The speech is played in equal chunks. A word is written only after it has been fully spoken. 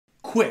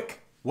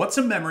Quick, what's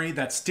a memory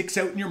that sticks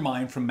out in your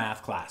mind from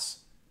math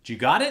class? You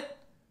got it?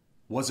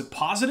 Was it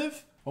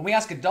positive? When we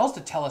ask adults to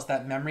tell us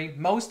that memory,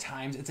 most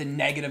times it's a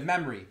negative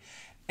memory.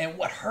 And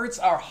what hurts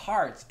our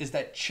hearts is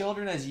that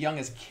children as young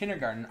as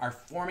kindergarten are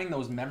forming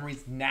those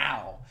memories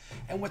now.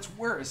 And what's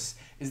worse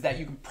is that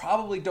you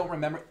probably don't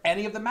remember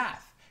any of the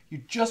math. You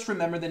just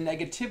remember the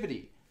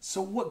negativity.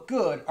 So what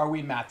good are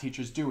we math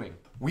teachers doing?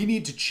 We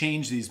need to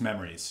change these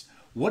memories.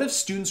 What if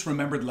students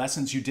remembered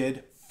lessons you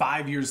did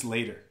 5 years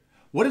later?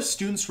 What if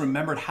students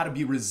remembered how to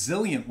be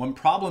resilient when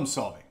problem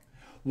solving?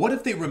 What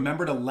if they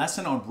remembered a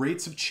lesson on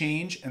rates of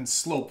change and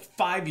slope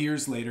 5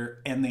 years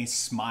later and they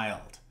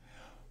smiled?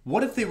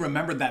 What if they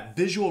remembered that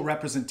visual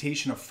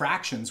representation of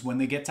fractions when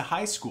they get to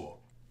high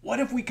school? What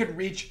if we could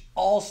reach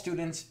all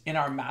students in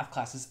our math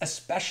classes,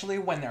 especially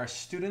when there are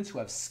students who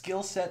have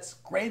skill sets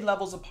grade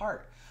levels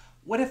apart?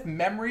 What if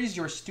memories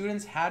your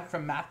students had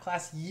from math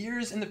class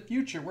years in the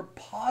future were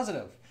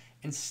positive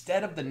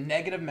instead of the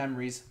negative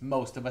memories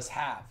most of us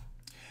have?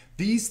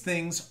 These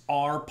things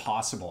are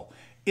possible.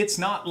 It's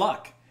not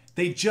luck.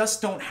 They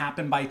just don't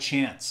happen by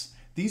chance.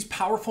 These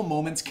powerful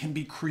moments can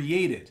be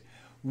created.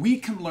 We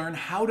can learn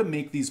how to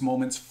make these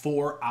moments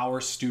for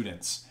our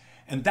students.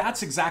 And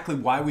that's exactly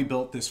why we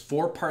built this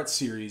 4-part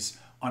series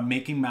on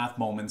making math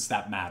moments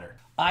that matter.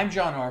 I'm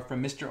John Orr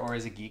from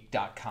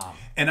MrOrisageek.com.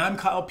 And I'm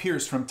Kyle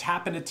Pearce from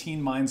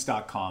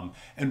TapIntoTeenMinds.com.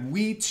 And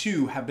we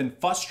too have been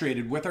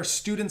frustrated with our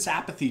students'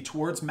 apathy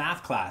towards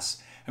math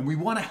class. And we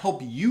want to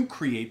help you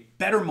create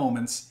better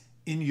moments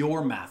in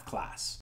your math class.